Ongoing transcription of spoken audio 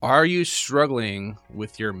Are you struggling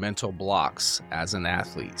with your mental blocks as an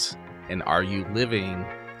athlete? And are you living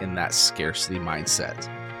in that scarcity mindset?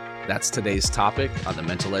 That's today's topic on the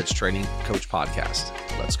Mental Edge Training Coach Podcast.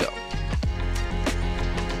 Let's go.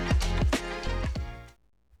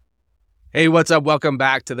 Hey, what's up? Welcome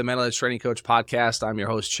back to the Mental Edge Training Coach Podcast. I'm your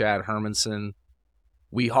host, Chad Hermanson.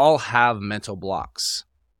 We all have mental blocks,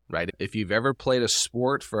 right? If you've ever played a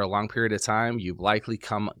sport for a long period of time, you've likely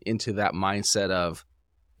come into that mindset of,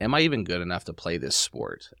 am I even good enough to play this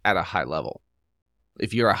sport at a high level?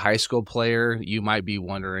 If you're a high school player, you might be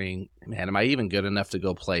wondering, man, am I even good enough to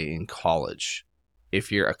go play in college?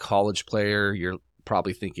 If you're a college player, you're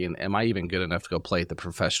probably thinking, am I even good enough to go play at the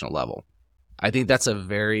professional level? I think that's a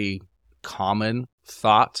very common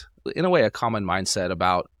thought, in a way, a common mindset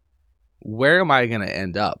about where am I going to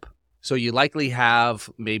end up? So you likely have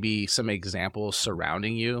maybe some examples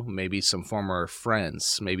surrounding you, maybe some former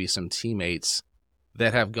friends, maybe some teammates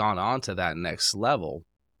that have gone on to that next level.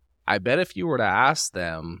 I bet if you were to ask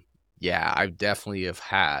them, yeah, I definitely have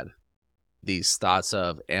had these thoughts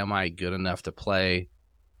of, am I good enough to play?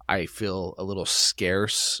 I feel a little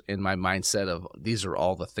scarce in my mindset of these are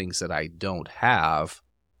all the things that I don't have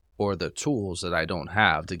or the tools that I don't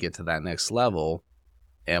have to get to that next level.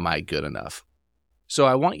 Am I good enough? So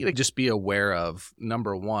I want you to just be aware of,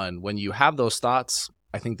 number one, when you have those thoughts,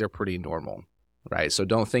 I think they're pretty normal, right? So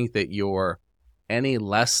don't think that you're any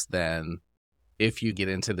less than if you get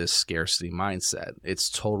into this scarcity mindset. It's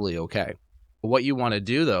totally okay. What you want to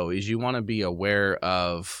do, though, is you want to be aware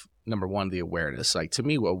of, number one, the awareness. Like, to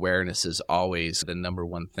me, awareness is always the number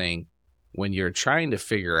one thing when you're trying to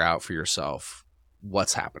figure out for yourself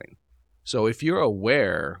what's happening. So if you're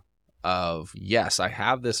aware of, yes, I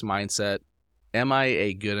have this mindset, am I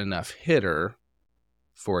a good enough hitter,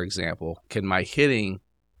 for example? Can my hitting,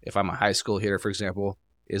 if I'm a high school hitter, for example,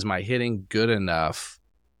 is my hitting good enough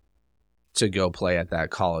to go play at that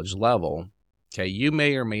college level? Okay, you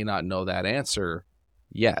may or may not know that answer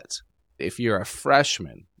yet. If you're a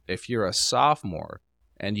freshman, if you're a sophomore,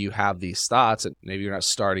 and you have these thoughts, and maybe you're not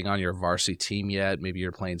starting on your varsity team yet, maybe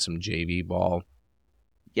you're playing some JV ball,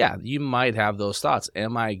 yeah, you might have those thoughts.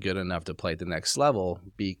 Am I good enough to play at the next level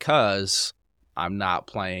because I'm not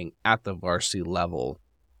playing at the varsity level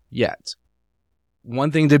yet?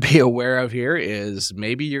 One thing to be aware of here is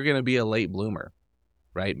maybe you're going to be a late bloomer,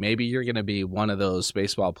 right? Maybe you're going to be one of those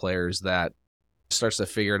baseball players that starts to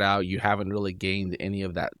figure it out. You haven't really gained any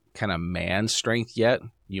of that kind of man strength yet.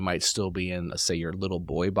 You might still be in, let's say, your little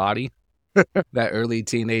boy body, that early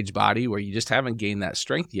teenage body where you just haven't gained that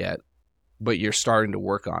strength yet, but you're starting to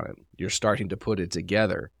work on it. You're starting to put it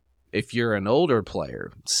together. If you're an older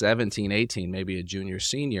player, 17, 18, maybe a junior,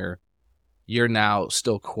 senior, you're now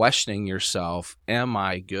still questioning yourself, am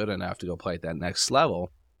I good enough to go play at that next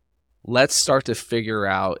level? Let's start to figure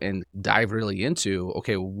out and dive really into,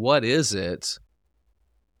 okay, what is it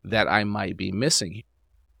that I might be missing?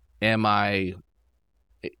 Am I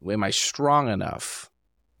strong enough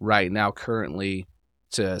right now currently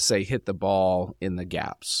to, say, hit the ball in the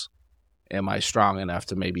gaps? Am I strong enough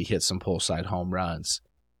to maybe hit some pull side home runs?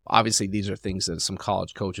 Obviously, these are things that some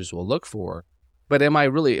college coaches will look for. But am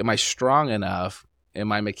I strong enough?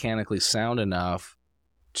 Am I mechanically sound enough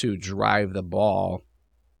to drive the ball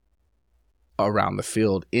around the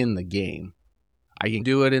field in the game? I can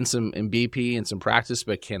do it in BP and some practice,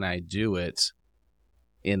 but can I do it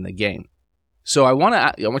in the game? So I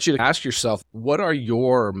want you to ask yourself, what are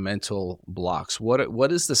your mental blocks?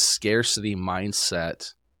 What is the scarcity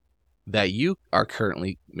mindset that you are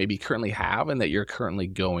currently have and that you're currently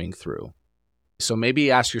going through? So maybe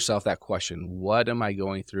ask yourself that question. What am I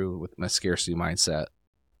going through with my scarcity mindset?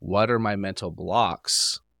 What are my mental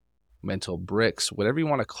blocks, mental bricks, whatever you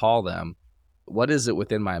want to call them? What is it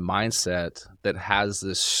within my mindset that has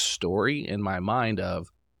this story in my mind of,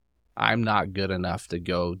 I'm not good enough to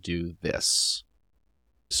go do this?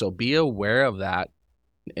 So be aware of that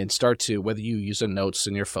and start to, whether you use a notes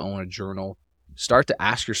in your phone or journal, start to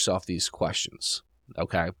ask yourself these questions,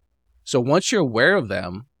 okay? So once you're aware of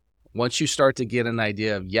them, once you start to get an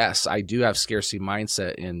idea of, yes, I do have scarcity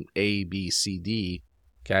mindset in A, B, C, D,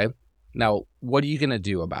 okay? Now, what are you going to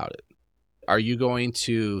do about it? Are you going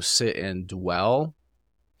to sit and dwell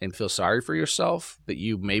and feel sorry for yourself that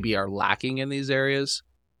you maybe are lacking in these areas?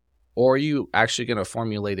 Or are you actually going to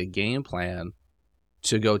formulate a game plan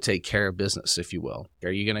to go take care of business, if you will?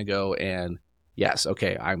 Are you going to go and, yes,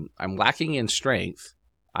 okay, I'm lacking in strength.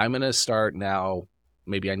 I'm going to start now,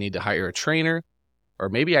 maybe I need to hire a trainer, or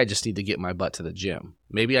maybe I just need to get my butt to the gym.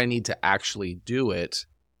 Maybe I need to actually do it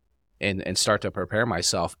and start to prepare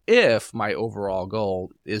myself if my overall goal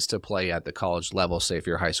is to play at the college level, say if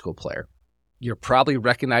you're a high school player. You're probably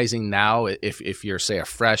recognizing now, if you're, say, a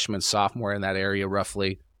freshman, sophomore in that area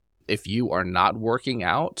roughly, if you are not working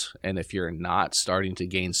out and if you're not starting to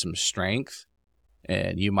gain some strength,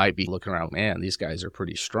 and you might be looking around, man, these guys are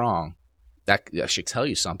pretty strong. That should tell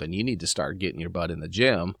you something. You need to start getting your butt in the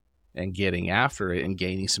gym and getting after it and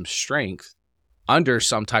gaining some strength under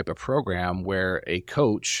some type of program where a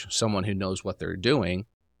coach, someone who knows what they're doing,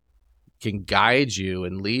 can guide you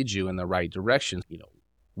and lead you in the right direction.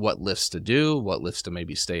 What lifts to do, what lifts to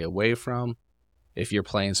maybe stay away from. If you're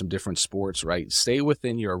playing some different sports, right, stay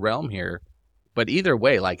within your realm here. But either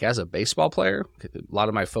way, like as a baseball player, a lot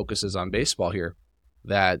of my focus is on baseball here,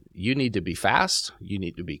 that you need to be fast, you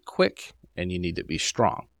need to be quick, and you need to be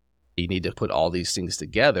strong. You need to put all these things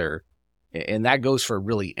together, and that goes for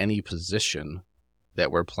really any position that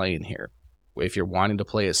we're playing here. If you're wanting to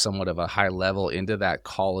play at somewhat of a high level into that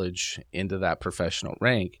college, into that professional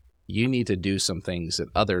rank, you need to do some things that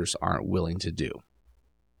others aren't willing to do.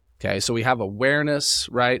 Okay, so we have awareness,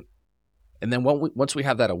 right? And then once we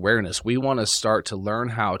have that awareness, we want to start to learn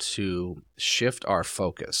how to shift our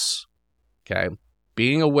focus. Okay,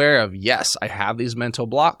 being aware of, yes, I have these mental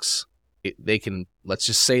blocks. They can, let's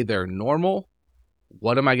just say they're normal.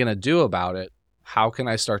 What am I going to do about it? How can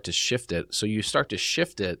I start to shift it? So you start to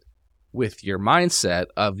shift it with your mindset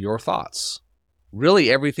of your thoughts.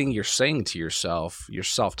 Really everything you're saying to yourself, your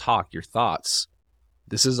self-talk, your thoughts,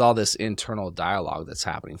 this is all this internal dialogue that's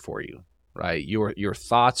happening for you, right? Your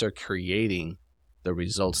thoughts are creating the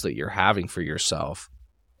results that you're having for yourself.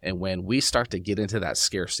 And when we start to get into that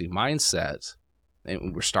scarcity mindset,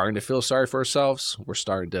 and we're starting to feel sorry for ourselves, we're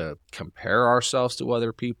starting to compare ourselves to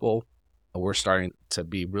other people, we're starting to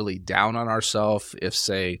be really down on ourselves.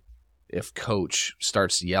 If coach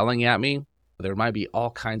starts yelling at me, there might be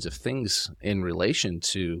all kinds of things in relation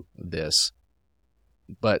to this.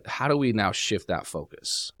 But how do we now shift that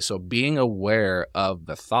focus? So being aware of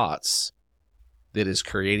the thoughts that is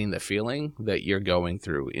creating the feeling that you're going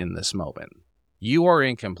through in this moment. You are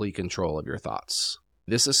in complete control of your thoughts.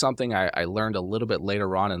 This is something I learned a little bit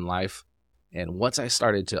later on in life. And once I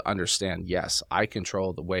started to understand, yes, I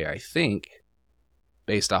control the way I think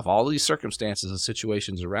based off all these circumstances and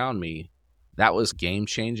situations around me, that was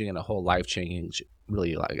game-changing and a whole life-changing,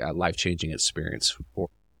 really like a life-changing experience.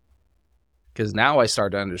 Because now I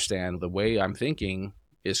start to understand the way I'm thinking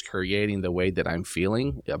is creating the way that I'm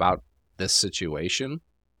feeling about this situation.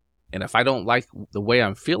 And if I don't like the way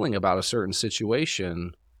I'm feeling about a certain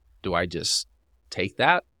situation, do I just take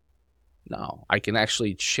that? No, I can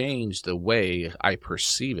actually change the way I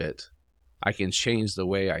perceive it. I can change the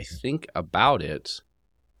way I think about it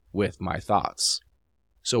with my thoughts.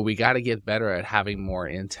 So we got to get better at having more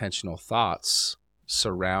intentional thoughts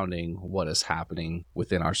surrounding what is happening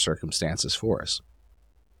within our circumstances for us.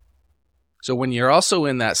 So when you're also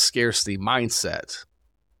in that scarcity mindset,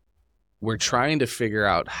 we're trying to figure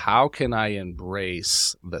out, how can I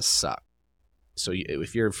embrace the suck? So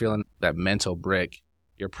if you're feeling that mental brick,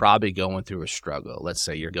 you're probably going through a struggle. Let's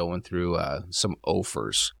say you're going through some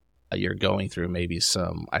offers. You're going through maybe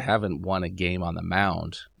I haven't won a game on the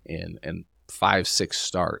mound in 5-6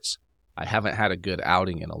 starts. I haven't had a good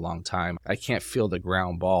outing in a long time. I can't feel the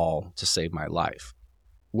ground ball to save my life.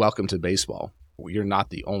 Welcome to baseball. You're not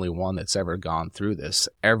the only one that's ever gone through this.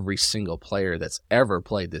 Every single player that's ever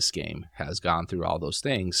played this game has gone through all those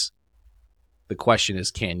things. The question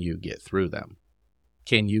is, can you get through them?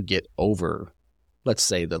 Can you get over, let's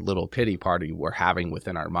say, the little pity party we're having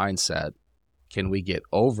within our mindset? Can we get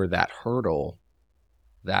over that hurdle,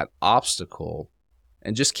 that obstacle,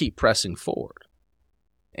 and just keep pressing forward?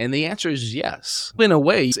 And the answer is yes. In a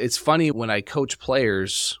way, it's funny when I coach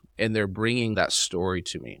players and they're bringing that story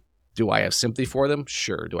to me. Do I have sympathy for them?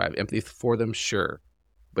 Sure. Do I have empathy for them? Sure.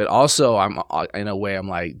 But also, in a way, I'm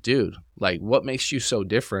like, dude, like, what makes you so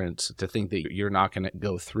different to think that you're not going to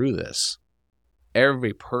go through this?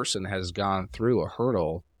 Every person has gone through a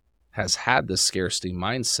hurdle, has had this scarcity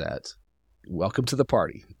mindset. Welcome to the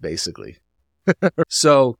party, basically.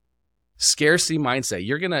 So, scarcity mindset,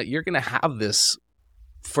 you're gonna have this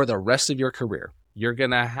for the rest of your career. You're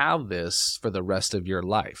gonna have this for the rest of your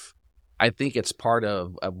life. I think it's part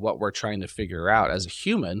of what we're trying to figure out as a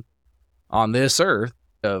human on this earth,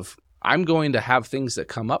 of I'm going to have things that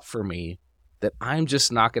come up for me that I'm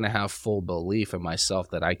just not going to have full belief in myself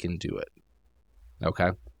that I can do it.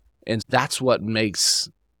 Okay? And that's what makes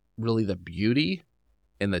really the beauty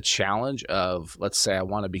and the challenge of, let's say I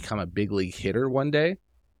want to become a big league hitter one day.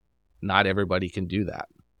 Not everybody can do that.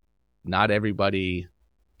 Not everybody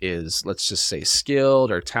is, let's just say,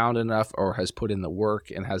 skilled or talented enough, or has put in the work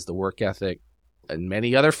and has the work ethic and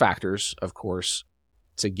many other factors, of course,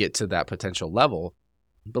 to get to that potential level.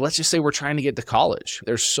 But let's just say we're trying to get to college.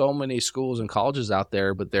 There's so many schools and colleges out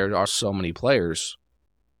there, but there are so many players.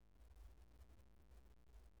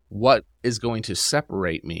 What is going to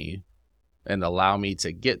separate me and allow me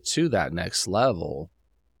to get to that next level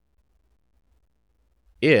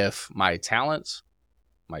if my talent,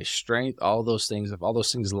 my strength, all those things, if all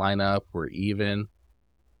those things line up, we're even,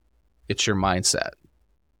 it's your mindset.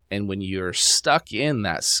 And when you're stuck in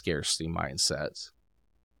that scarcity mindset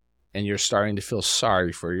and you're starting to feel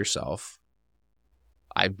sorry for yourself,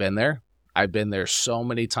 I've been there. I've been there so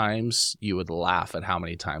many times, you would laugh at how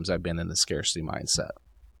many times I've been in the scarcity mindset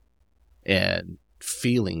and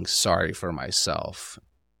feeling sorry for myself.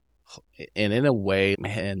 And in a way,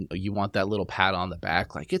 man, you want that little pat on the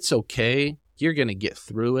back, like, it's okay. You're going to get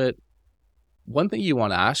through it. One thing you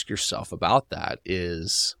want to ask yourself about that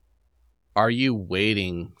is, are you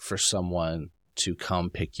waiting for someone to come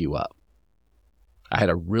pick you up? I had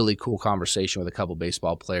a really cool conversation with a couple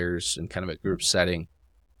baseball players in kind of a group setting,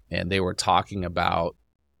 and they were talking about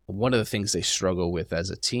one of the things they struggle with as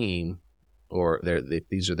a team, or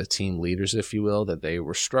these are the team leaders, if you will, that they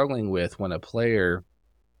were struggling with when a player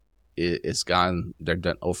is gone, they're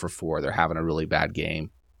done 0 for 4, they're having a really bad game.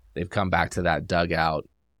 They've come back to that dugout,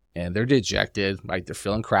 and they're dejected, right? They're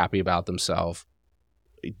feeling crappy about themselves.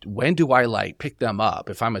 When do I pick them up?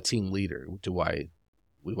 If I'm a team leader, do I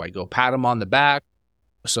go pat them on the back?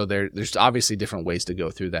 So there's obviously different ways to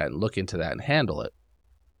go through that and look into that and handle it.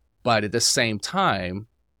 But at the same time,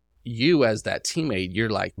 you as that teammate, you're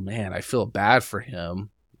like, man, I feel bad for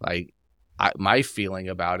him. My feeling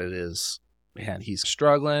about it is, man, he's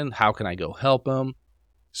struggling. How can I go help him?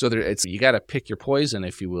 So you got to pick your poison,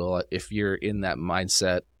 if you will, if you're in that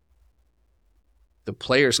mindset. The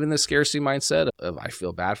players in the scarcity mindset of, I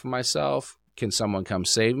feel bad for myself. Can someone come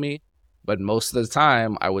save me? But most of the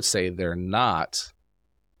time, I would say they're not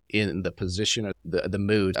in the position of the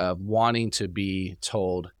mood of wanting to be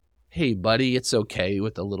told, hey, buddy, it's okay,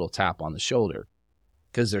 with a little tap on the shoulder,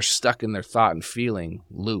 because they're stuck in their thought and feeling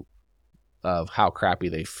loop of how crappy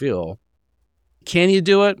they feel. Can you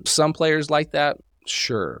do it? Some players like that,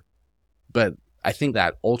 sure. But I think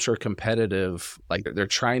that ultra competitive, they're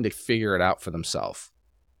trying to figure it out for themselves.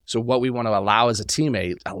 So what we want to allow as a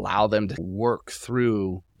teammate, allow them to work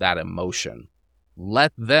through that emotion.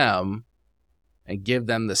 Let them and give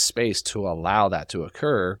them the space to allow that to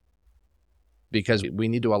occur, because we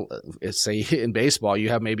need to, say in baseball, you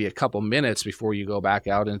have maybe a couple minutes before you go back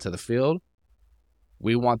out into the field.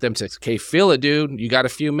 We want them to, okay, feel it, dude. You got a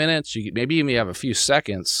few minutes. Maybe even have a few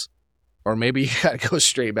seconds, or maybe you got to go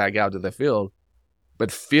straight back out to the field.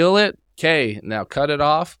 But feel it. Okay, now cut it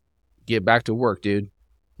off. Get back to work, dude.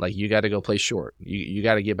 You got to go play short. You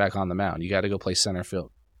got to get back on the mound. You got to go play center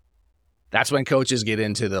field. That's when coaches get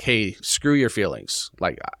into the, hey, screw your feelings.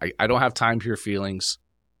 I don't have time for your feelings.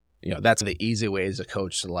 That's the easy way as a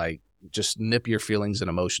coach to just nip your feelings and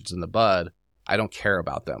emotions in the bud. I don't care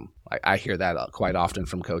about them. I hear that quite often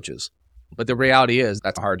from coaches. But the reality is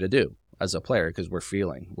that's hard to do as a player, because we're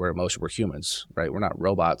feeling, we're emotional, we're humans, right? We're not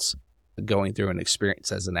robots going through an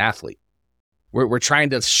experience as an athlete. We're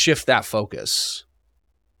trying to shift that focus.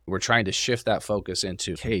 We're trying to shift that focus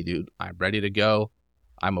into, hey, dude, I'm ready to go.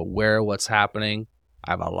 I'm aware of what's happening.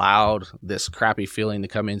 I've allowed this crappy feeling to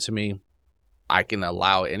come into me. I can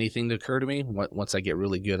allow anything to occur to me once I get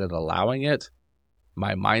really good at allowing it.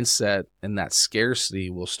 My mindset in that scarcity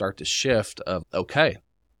will start to shift of, okay,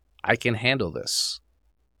 I can handle this.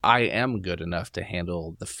 I am good enough to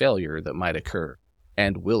handle the failure that might occur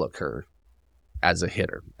and will occur as a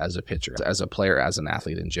hitter, as a pitcher, as a player, as an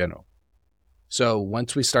athlete in general. So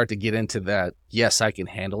once we start to get into that, yes, I can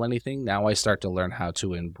handle anything, now I start to learn how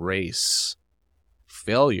to embrace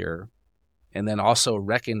failure, and then also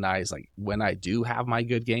recognize when I do have my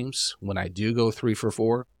good games, when I do go 3 for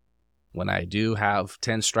 4, when I do have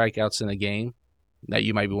 10 strikeouts in a game, that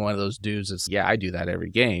you might be one of those dudes that's, yeah, I do that every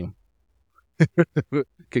game.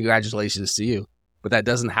 Congratulations to you. But that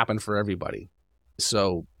doesn't happen for everybody.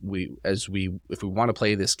 So if we want to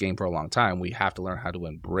play this game for a long time, we have to learn how to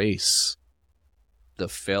embrace the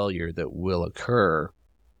failure that will occur,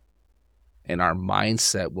 and our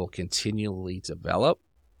mindset will continually develop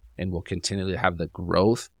and will continually have the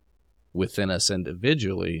growth within us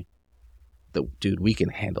individually that, dude, we can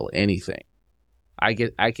handle anything. I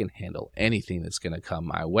can handle anything that's going to come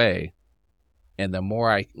my way. And the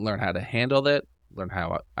more I learn how to handle that, learn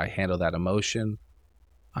how I handle that emotion,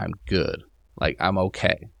 I'm good. I'm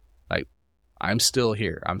okay. I'm still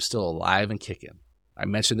here. I'm still alive and kicking. I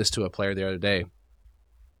mentioned this to a player the other day.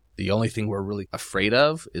 The only thing we're really afraid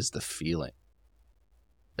of is the feeling,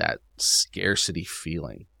 that scarcity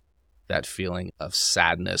feeling that feeling of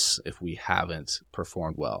sadness if we haven't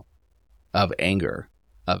performed well, of anger,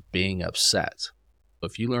 of being upset.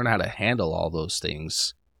 If you learn how to handle all those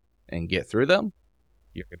things and get through them,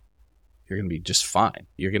 you're going to be just fine.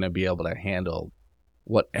 You're going to be able to handle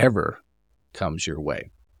whatever comes your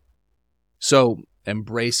way. So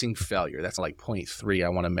embracing failure, that's like point 3 I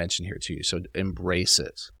want to mention here to you. So embrace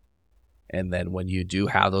it. And then when you do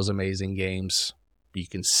have those amazing games, you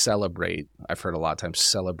can celebrate. I've heard a lot of times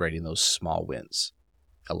celebrating those small wins.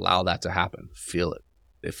 Allow that to happen. Feel it.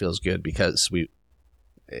 It feels good because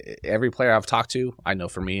every player I've talked to, I know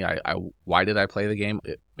for me, why did I play the game?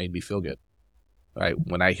 It made me feel good. Right?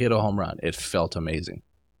 When I hit a home run, it felt amazing.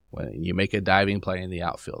 When you make a diving play in the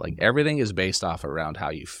outfield, like everything is based off around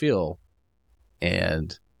how you feel.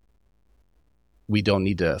 And we don't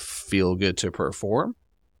need to feel good to perform.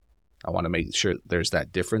 I want to make sure there's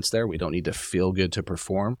that difference there. We don't need to feel good to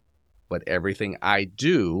perform. But everything I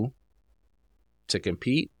do to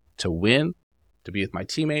compete, to win, to be with my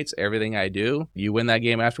teammates, everything I do, you win that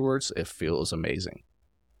game afterwards, it feels amazing.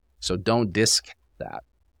 So don't discount that.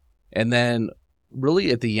 And then really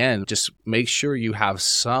at the end, just make sure you have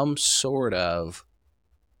some sort of,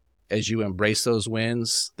 as you embrace those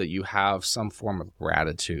wins, that you have some form of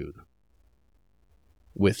gratitude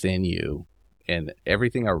within you and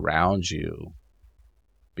everything around you,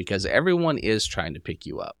 because everyone is trying to pick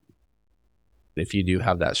you up. If you do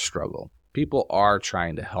have that struggle, people are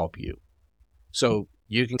trying to help you. So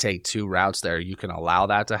you can take 2 routes there. You can allow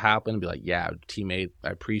that to happen and be like, yeah, teammate,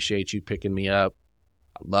 I appreciate you picking me up.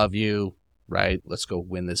 I love you, right? Let's go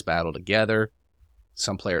win this battle together.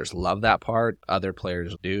 Some players love that part. Other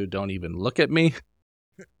players don't even look at me.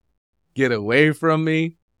 Get away from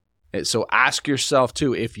me. And so ask yourself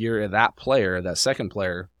too, if you're that player, that second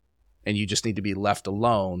player, and you just need to be left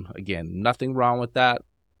alone. Again, nothing wrong with that.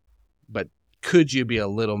 But could you be a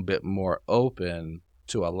little bit more open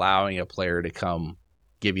to allowing a player to come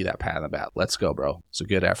give you that pat on the back? Let's go, bro. It's a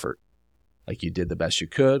good effort. Like, you did the best you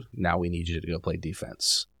could. Now we need you to go play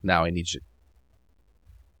defense. Now I need you.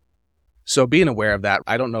 So being aware of that,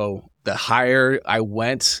 I don't know, the higher I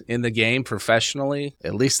went in the game professionally,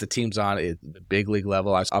 at least the teams on it, the big league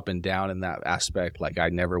level, I was up and down in that aspect. Like, I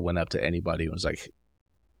never went up to anybody and was like,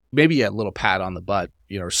 maybe a little pat on the butt,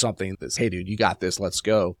 or something that's, hey, dude, you got this, let's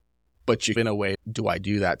go. But in a way, do I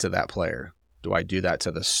do that to that player? Do I do that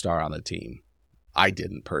to the star on the team? I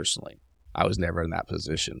didn't personally. I was never in that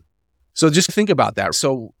position. So just think about that.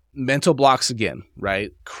 So mental blocks again,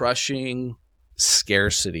 right? Crushing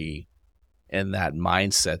scarcity and that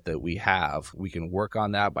mindset that we have. We can work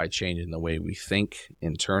on that by changing the way we think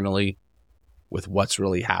internally with what's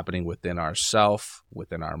really happening within ourself,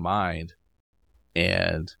 within our mind.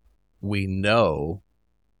 And we know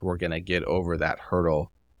we're going to get over that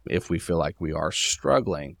hurdle if we feel like we are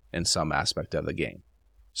struggling in some aspect of the game.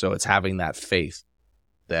 So it's having that faith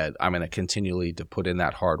that I'm going to continually to put in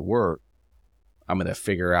that hard work. I'm going to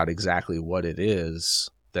figure out exactly what it is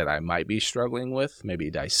that I might be struggling with,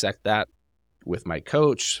 maybe dissect that with my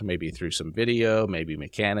coach, maybe through some video, maybe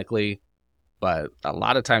mechanically. But a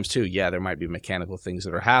lot of times too, yeah, there might be mechanical things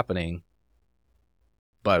that are happening,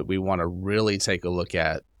 but we want to really take a look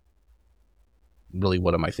at really,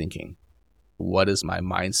 what am I thinking? What is my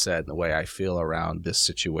mindset and the way I feel around this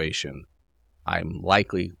situation? I'm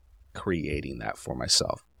likely creating that for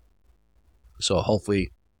myself. So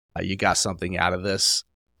hopefully you got something out of this.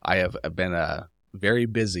 I have been very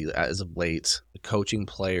busy as of late coaching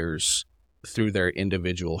players through their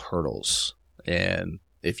individual hurdles. And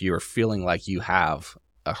if you're feeling like you have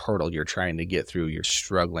a hurdle you're trying to get through, you're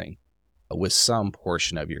struggling with some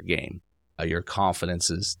portion of your game, your confidence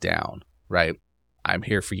is down, right? I'm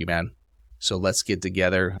here for you, man. So let's get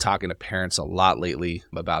together. Talking to parents a lot lately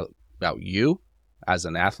about you as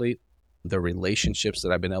an athlete. The relationships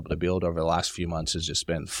that I've been able to build over the last few months has just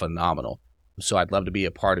been phenomenal. So I'd love to be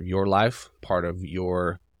a part of your life, part of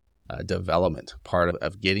your development, part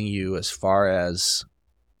of getting you as far as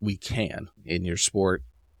we can in your sport,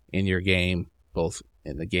 in your game, both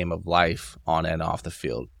in the game of life, on and off the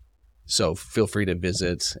field. So feel free to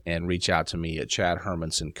visit and reach out to me at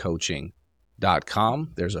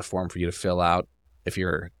chadhermansoncoaching.com. There's a form for you to fill out. If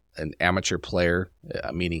you're an amateur player,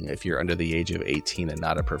 meaning if you're under the age of 18 and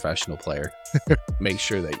not a professional player, make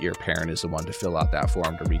sure that your parent is the one to fill out that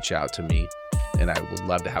form to reach out to me. And I would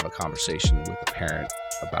love to have a conversation with the parent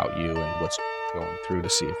about you and what's going through to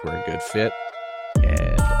see if we're a good fit.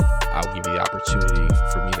 And I'll give you the opportunity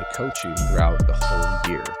for me to coach you throughout the whole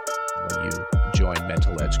year when you join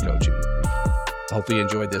Mental Edge Coaching with me. Hopefully you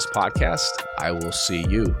enjoyed this podcast. I will see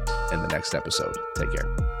you in the next episode. Take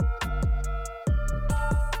care.